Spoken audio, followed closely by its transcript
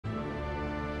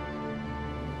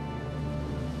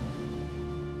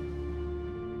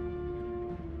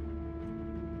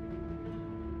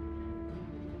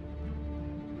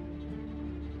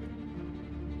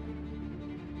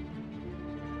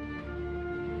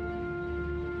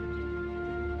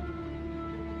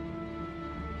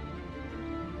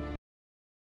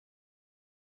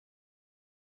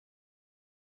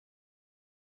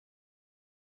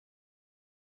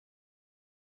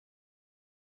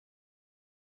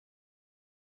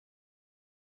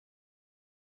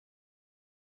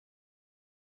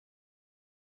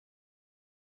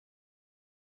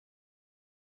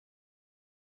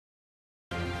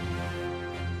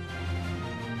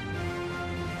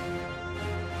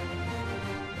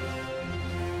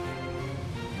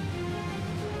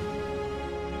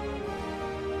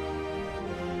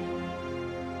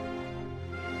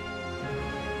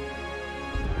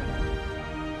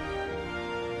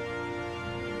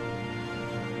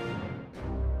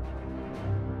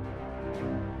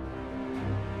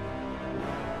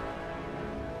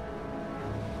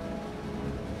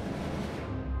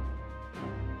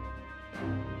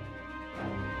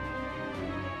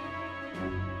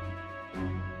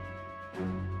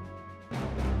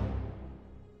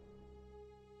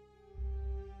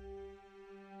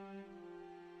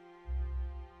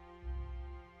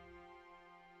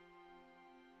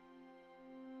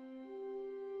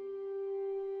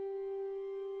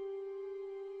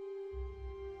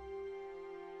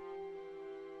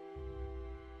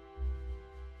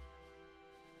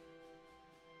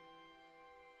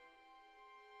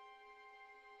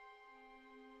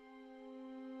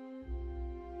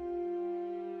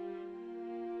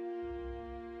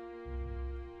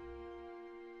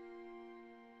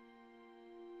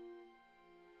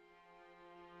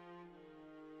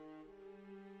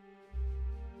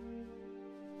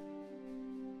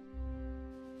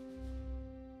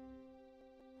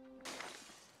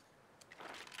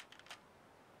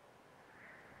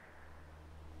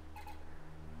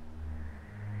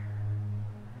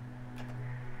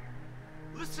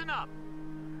up!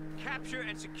 Capture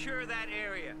and secure that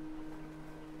area.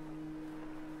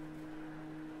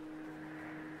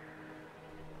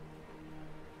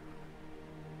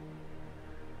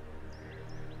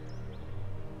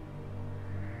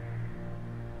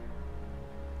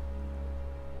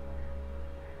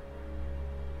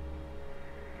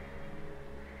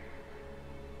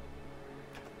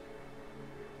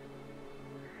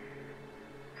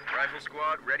 Rifle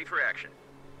squad, ready for action.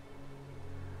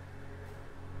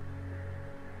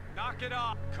 Knock it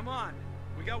off! Come on,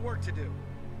 we got work to do.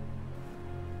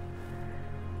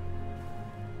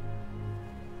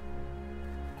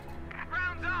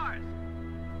 Ground's ours!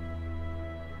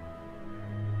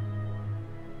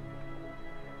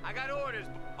 I got orders.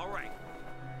 All right,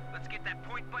 let's get that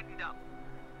point buttoned up.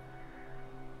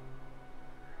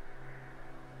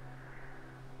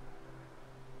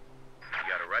 You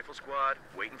got a rifle squad,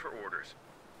 waiting for orders.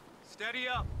 Steady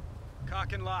up.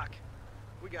 Cock and lock.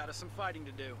 We got us some fighting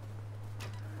to do.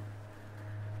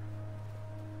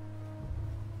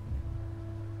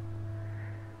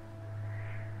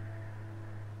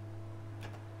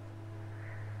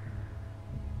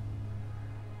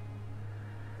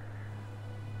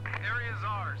 Area's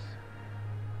ours.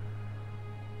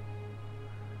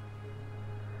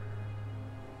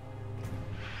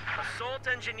 Assault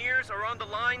engineers are on the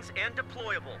lines and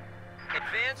deployable.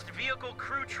 Advanced vehicle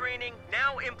crew training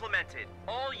now implemented.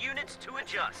 All units to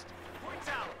adjust. Points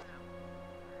out.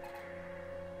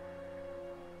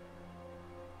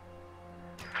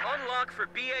 Unlock for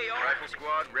BAR. Rifle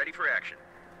squad, ready for action.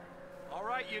 All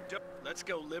right, you do. Let's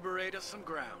go liberate us some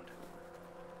ground.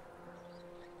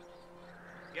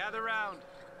 Gather round.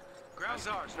 Ground's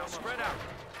ours. Now spread out.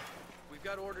 We've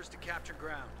got orders to capture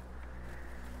ground.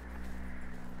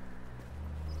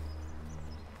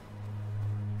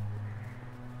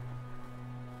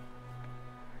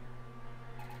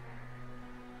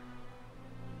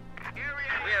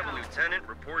 We have a lieutenant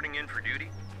reporting in for duty.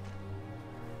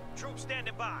 Troops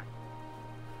standing by.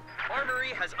 Armory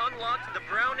has unlocked the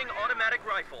Browning automatic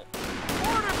rifle.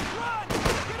 Orders, run!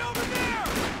 Get over there!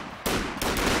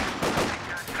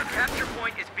 A capture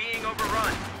point is being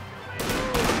overrun.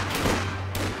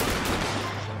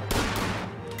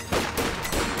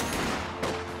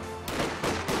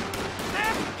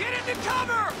 Sam, get into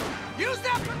cover! Use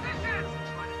that position!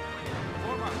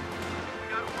 Form up. We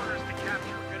got orders to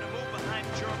capture. We're gonna move behind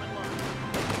German lines.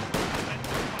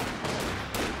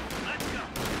 Let's go.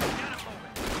 Get him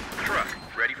moving. Truck,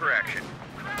 ready for action.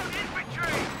 Ground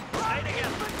infantry! Stay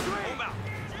together. Move out.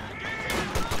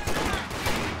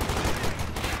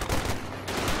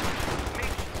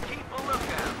 Keep a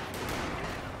lookout.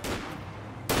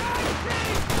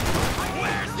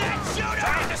 Where's that shooter?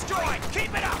 Target destroyed!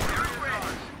 Keep it up!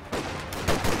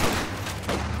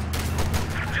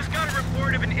 Just got a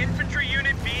report of an infantry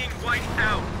unit being wiped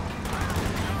out.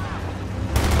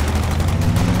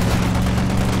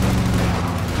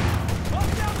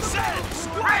 Set!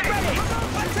 Squad ready!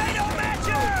 Potato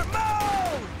matcher!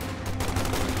 Move!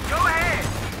 Go ahead!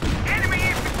 Enemy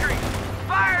infantry!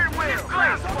 Fire and will!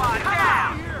 Clear squad,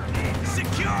 down!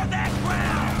 Secure that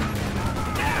ground!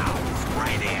 Now,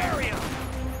 spray the area!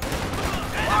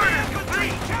 Order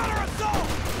complete! Counter-assault!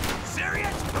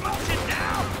 Serious? Promotion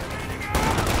now!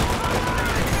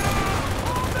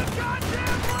 Hold the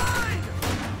goddamn line!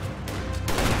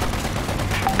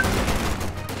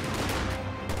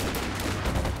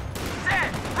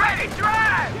 Set! Ready,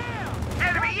 drive! Yeah.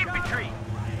 Enemy infantry!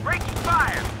 Breaking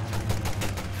fire!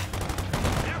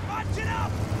 They're bunching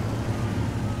up!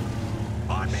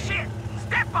 On me! Shit!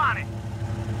 Step on it!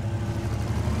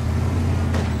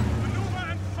 Maneuver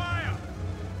and fire!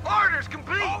 Orders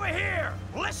complete! Over here!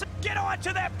 Listen, get on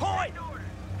to that point!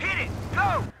 Hit it!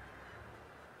 Go!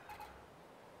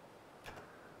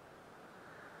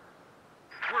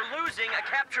 We're losing a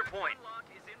capture point. Unlock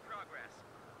is in progress.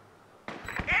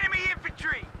 Enemy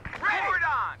infantry! Forward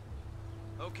on!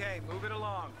 Okay, move it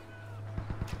along.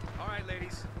 All right,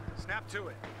 ladies, snap to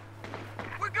it.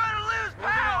 We're gonna lose Move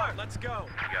it power! on, let's go.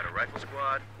 You got a rifle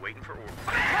squad, waiting for orders.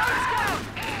 Let's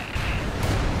go!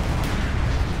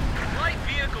 Light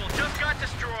vehicle just got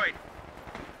destroyed.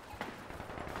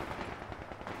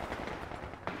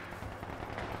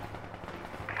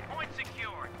 Point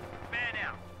secured. Man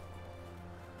out.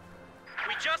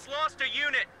 We just lost a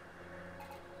unit.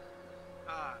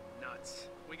 Ah, nuts.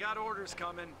 We got orders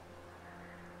coming.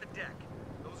 The deck.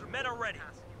 Those men are ready.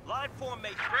 Line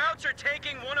formation. Scouts are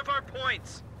taking one of our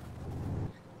points.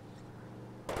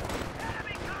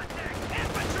 Enemy contact!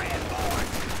 Infantry and board!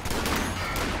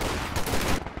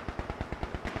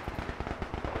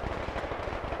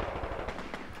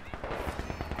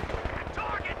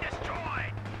 Target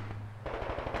destroyed!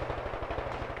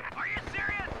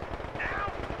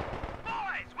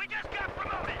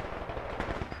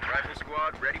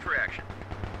 squad ready for action.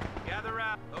 Gather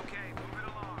round. Okay, move it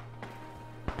along.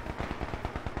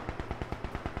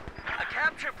 A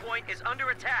capture point is under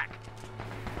attack.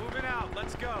 Moving out,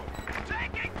 let's go.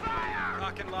 Taking fire!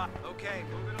 Lock and lock. Okay,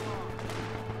 move it along.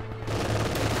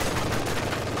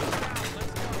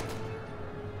 Let's go.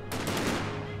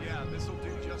 Yeah, this'll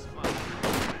do just fine.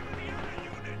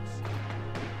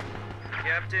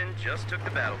 Captain just took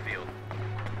the battlefield.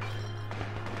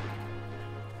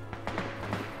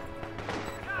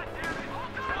 God damn it!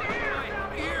 Hold on here!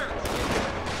 Here!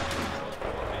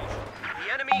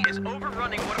 The enemy is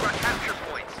overrunning one of our capture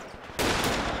points.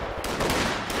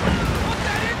 Put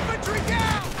that infantry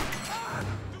down!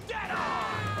 Dead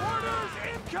on! Orders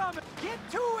incoming! Get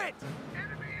to it!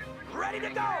 Ready to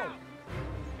go!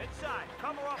 Inside,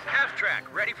 cover up. Half track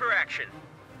ready for action.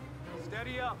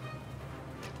 Steady up.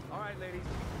 All right, ladies.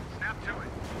 Snap to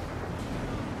it.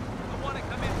 I want to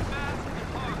come in fast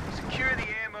and hard. Secure the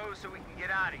ammo so we can get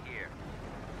out of here.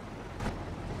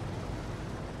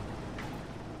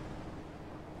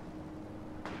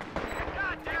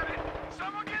 God damn it!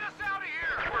 Someone get us out of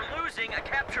here! We're losing a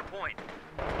capture point.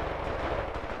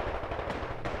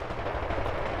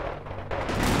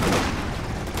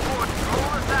 Force,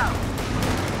 roll us out!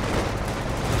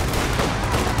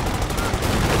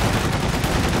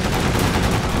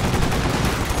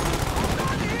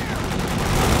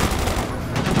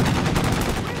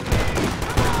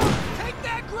 Take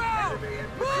that ground!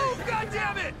 Move,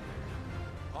 goddammit!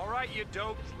 All right, you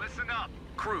dopes. Listen up.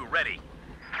 Crew ready.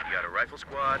 You got a rifle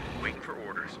squad waiting for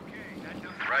orders.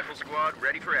 Rifle squad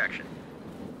ready for action.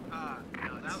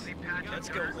 Lousy patch. Let's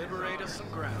go liberate us some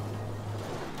ground.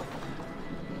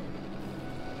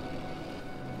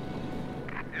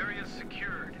 Area's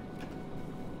secured.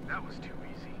 That was too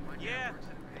easy. Yeah,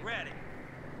 ready.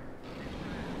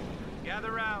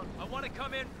 Gather round. I want to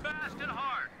come in fast and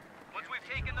hard. Once we've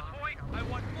taken the point, I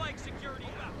want flank security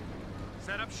up.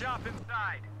 Set up shop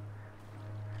inside.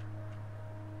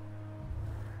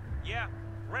 Yeah,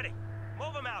 ready.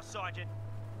 Move them out, Sergeant.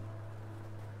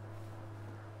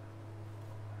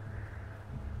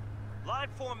 Line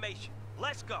formation.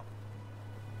 Let's go.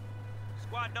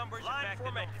 Squad numbers Line back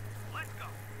formation. Let's go.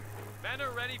 Men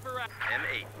are ready for action.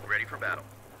 M8 ready for battle.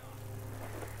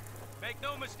 Make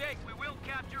no mistake, we will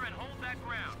capture and hold that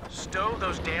ground. stow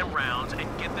those damn rounds and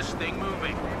get this thing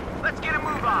moving. Let's get a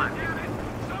move on.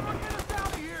 Someone get us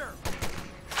out of here!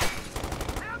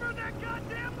 Hammer that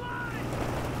goddamn line!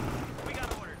 We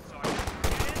got orders, Sergeant.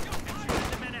 Get in and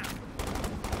shoot the men out.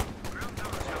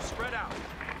 Now spread out.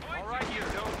 All right, you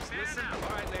don'ts. Listen. All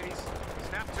right, ladies.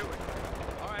 Snap to it.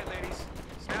 All right, ladies.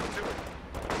 Snap to it.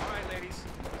 All right, ladies.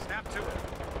 Snap to it.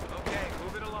 Okay,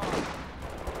 move it along.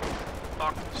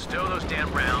 Stow those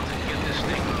damn rounds and get this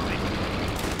thing moving.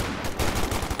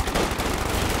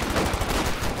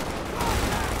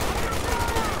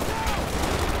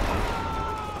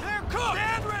 They're cooked!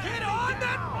 Stand ready! Get on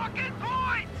that Fucking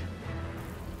point!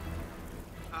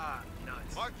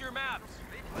 nuts. Mark your maps.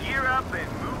 Gear up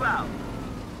and move out.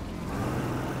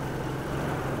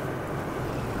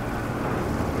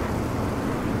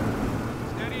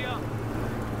 Steady up.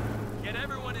 Get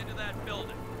everyone into that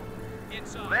building.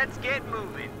 Inside. Let's get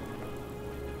moving.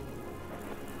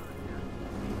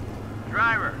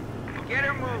 Driver, get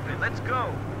her moving. Let's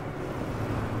go.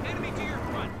 Enemy to your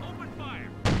front. Open fire.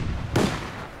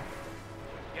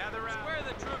 Gather round. Square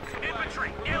the troops away.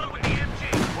 Infantry, deal with the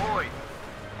MG. Boys,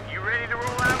 you ready to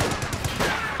roll out?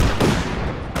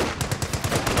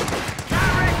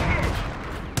 Direct hit.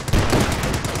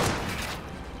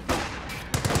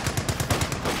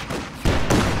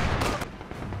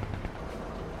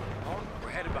 We're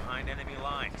headed behind enemy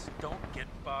lines. Don't get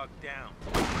bogged down.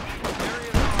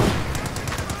 Area on.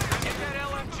 Get that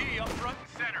LMG up front and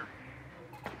center.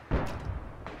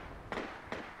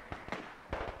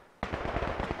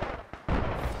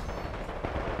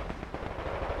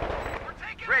 We're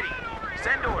taking ready.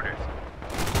 Send orders.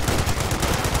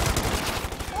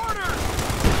 Orders!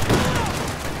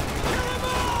 Kill them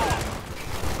all!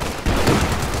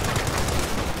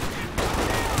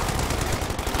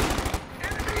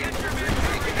 Enemy instrument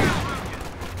taken out!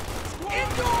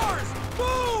 Indoors!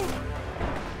 Move!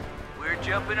 We're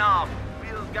jumping off.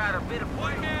 Wheels got a bit of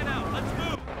One point. man out. Let's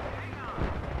move.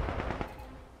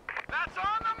 That's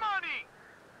on the money.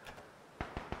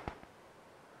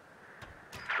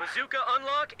 Bazooka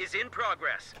unlock is in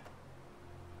progress.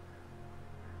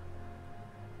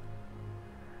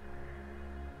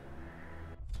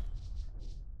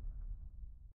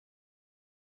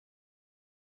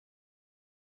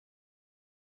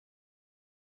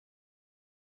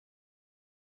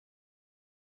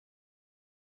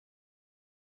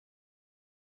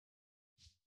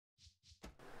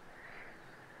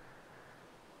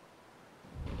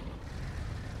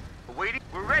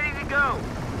 go.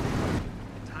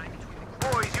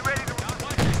 Boys, you ready to...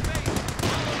 Watch your space.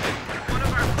 One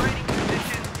of our fighting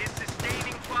positions is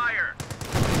sustaining fire.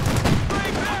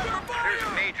 There's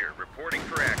Major reporting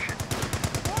for action.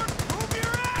 Move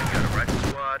your ass! Got a rifle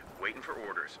squad waiting for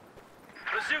orders.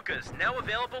 Bazookas now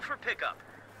available for pickup.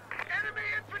 Enemy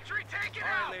infantry taken All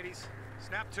right, ladies.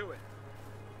 Snap to it.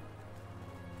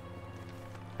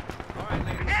 All right,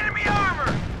 ladies. Enemy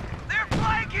armor! They're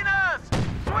flanking us!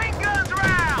 Swing guns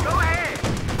round! Go ahead!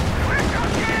 We're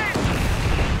cooking!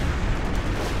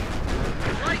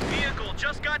 Light vehicle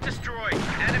just got destroyed.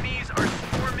 Enemies are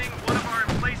swarming one of our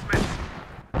emplacements.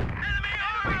 Enemy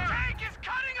armor tank is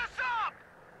cutting us up!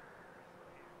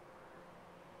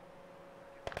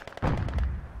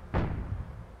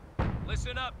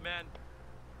 Listen up, men.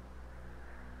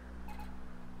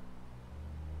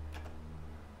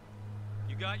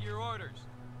 You got your orders.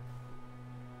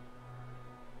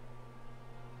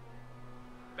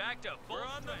 Back to full We're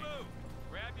on strength. The move.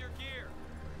 Grab your gear.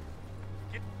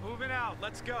 Get moving out.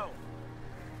 Let's go.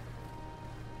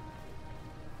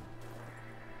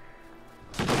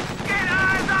 Get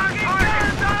eyes on it!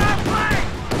 Guns on flank!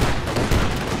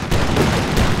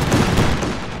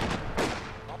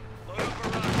 Load up a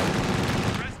run.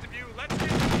 The rest of you, let's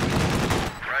get...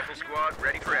 Rifle squad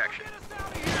ready for action. Get us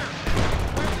out of here!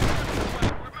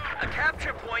 A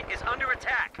capture point is under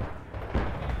attack.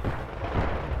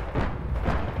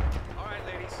 All right,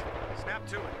 ladies. Snap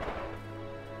to it.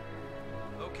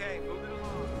 Okay, move it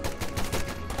along.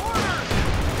 Orders!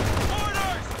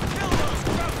 Orders! Kill those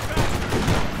crowd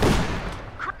bastards!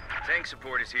 Tank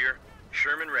support is here.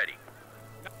 Sherman ready.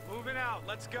 Moving out.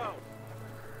 Let's go.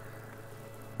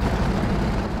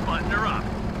 Button her up.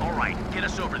 All right, get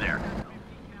us over there.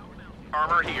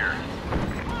 Armor here.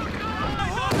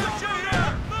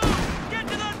 Get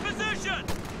to that position!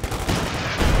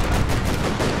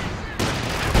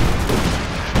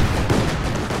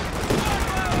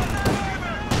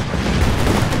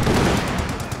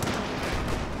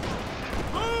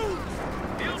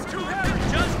 Feels too heavy.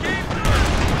 Just came through.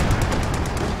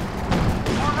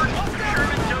 Armored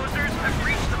Sherman dozers have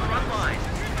reached the front line.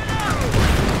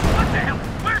 What the hell?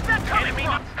 Where's that coming Enemy,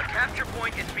 from? a capture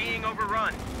point is being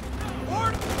overrun.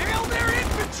 Nail their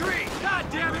infantry! God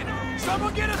damn it!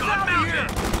 Someone get us Good out of here!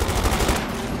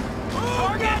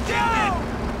 Target down!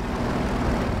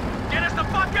 Get us the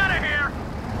fuck out of here!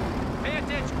 Pay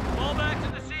attention. Fall back to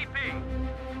the CP.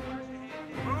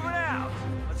 Moving out.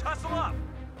 Let's hustle up.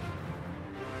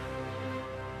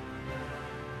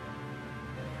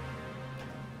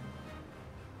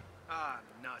 Ah,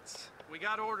 nuts. We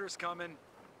got orders coming.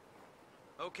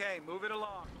 Okay, move it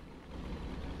along.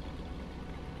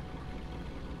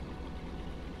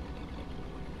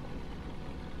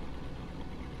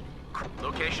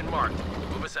 Location marked.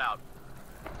 Move us out.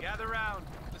 Gather round.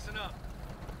 Listen up.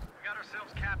 We got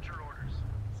ourselves capture orders.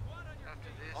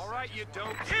 All right, you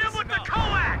dope. Hit him with the Listen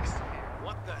up. coax!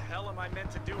 What the hell am I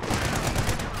meant to do?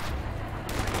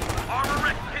 Armor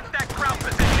Rick, hit that crowd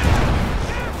position!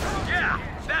 Yeah,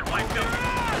 that wiped them!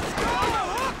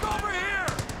 Hook over here!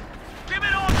 Give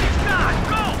it all he's got!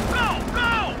 Go!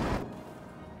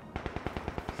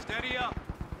 Steady up.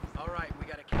 All right, we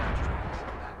gotta capture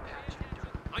that patch.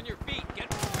 On your feet,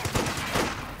 get...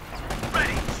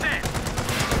 Ready, set!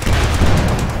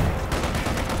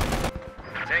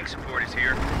 Tank support is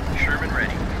here. Sherman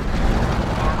ready.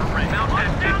 Armor ready. Mount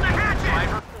that down the hatches!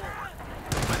 Driver forward.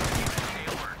 Stay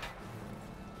alert.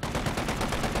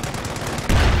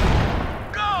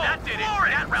 Go! That did it!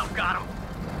 That round got him!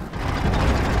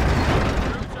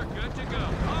 Troops are good to go.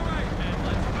 All right, men,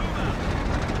 let's move out.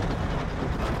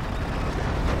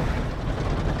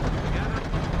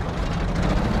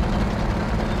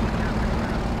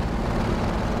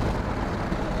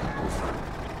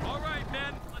 All right,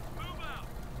 men, let's move out.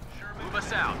 Move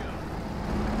us out.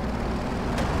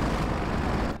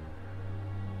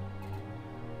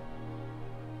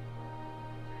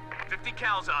 50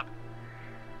 cals up.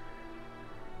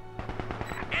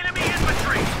 Enemy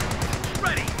infantry!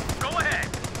 Ready, go ahead!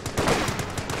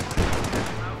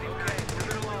 Okay, move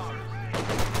it along.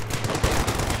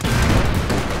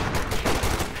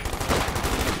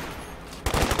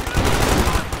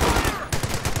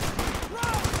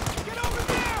 Get over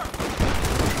there!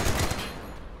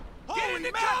 Get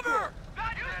into cover!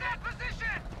 Use that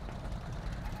position!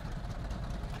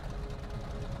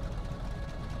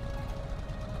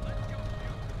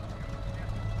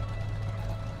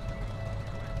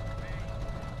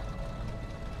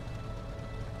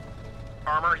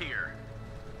 Armor here.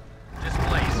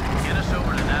 Displace. Get us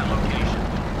over to that location.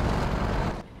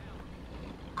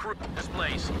 Crew.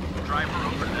 Displace. Driver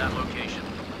over to that location.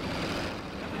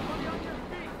 Everybody on your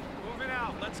feet.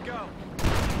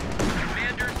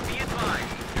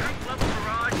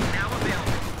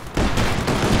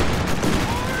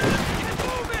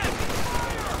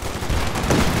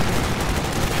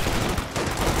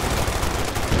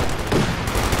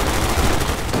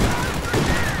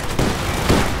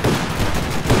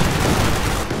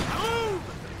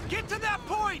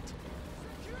 point!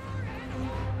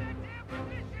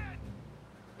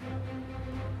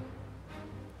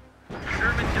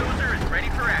 Sherman Dozer is ready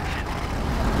for action.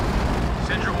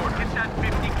 Send your order. Get that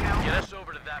 50 cal. Get us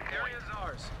over to that point. Area's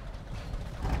ours.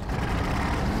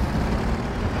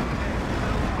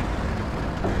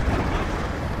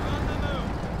 On the move.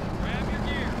 Grab your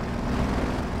gear.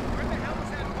 Where the hell is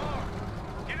that bar?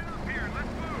 Get it up here.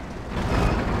 Let's move.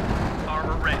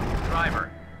 Armor ready.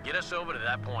 Driver, get us over to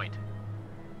that point.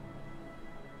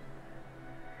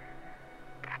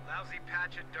 Lousy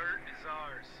patch of dirt is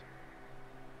ours.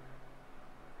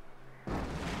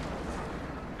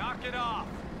 Knock it off.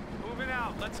 Moving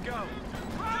out. Let's go.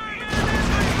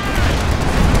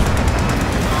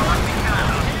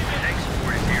 Tank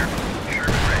support is here.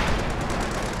 Sherman ready.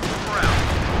 We're out.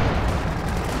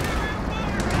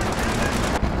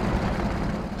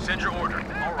 Send your order.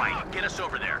 All right, get us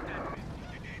over there.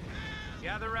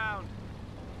 Gather round.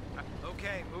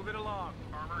 Okay, move it along.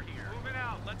 Armor here. Moving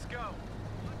out. Let's go.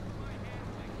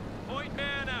 Point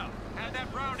man out. Have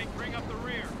that Browning bring up the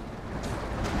rear.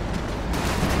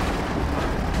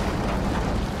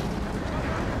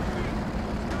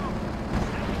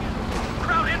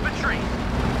 Crowd infantry.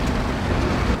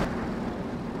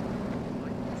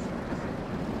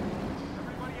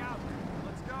 Everybody out.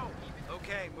 Let's go.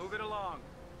 Okay, move it along.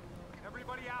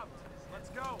 Everybody out. Let's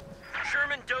go.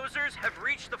 Sherman Dozers have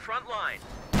reached the front line.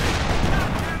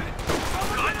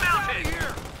 Gun mounted.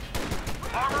 Here.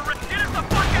 Armor, get us the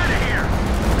fuck out of here.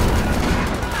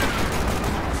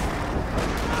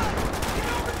 Get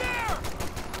over there.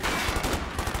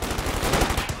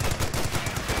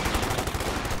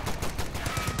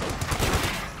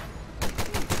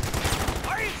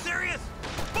 Are you serious?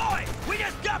 Boy, we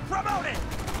just got promoted!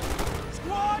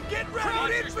 Squad, get ready.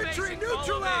 Crowd infantry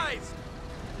neutralized.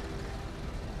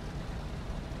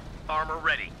 Armor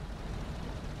ready.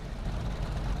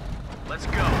 Let's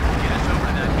go. Get us over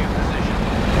to that new position.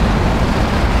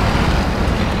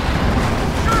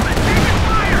 Sherman, taking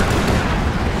fire!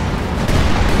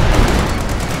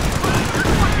 You're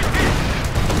fucking hit!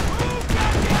 Move,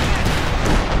 goddammit!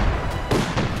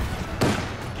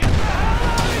 Get the hell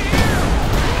out of here!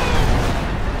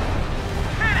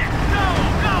 Hit it! Go!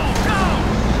 Go! Go!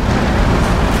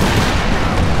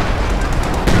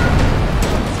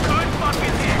 Good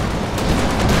fucking hit!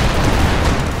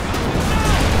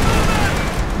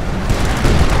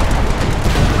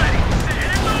 Ready, set,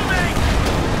 and moving!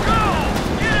 Go!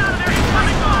 Get out of there!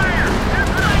 Incoming fire! They're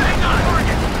putting on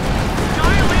target!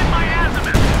 Dial in my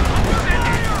azimuth! Send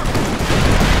it!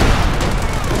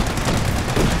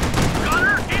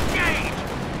 Gunner, engage!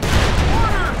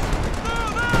 Orders!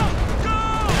 Move out! Go!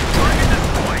 Target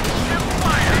destroyed! Shoot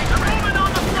fire! They're moving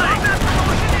on the flank! That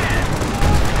promotion in!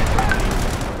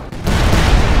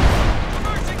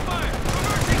 Reversing fire!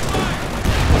 Reversing fire!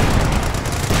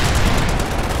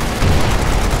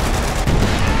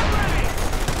 Get ready!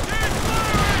 Here's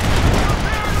firing!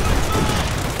 Prepare to assault!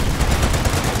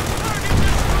 Target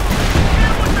destroyed!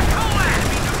 Hit with the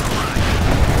coax!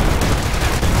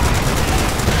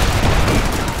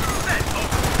 Set,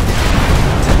 over.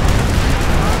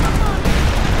 On the money!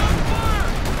 On fire!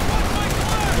 Watch my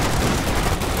flag!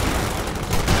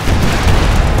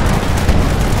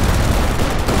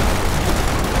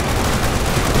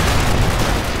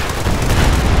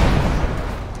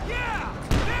 Yeah!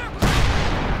 They're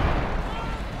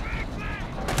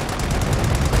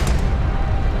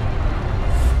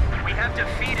We have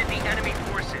defeated the enemy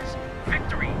forces.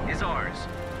 Victory is ours.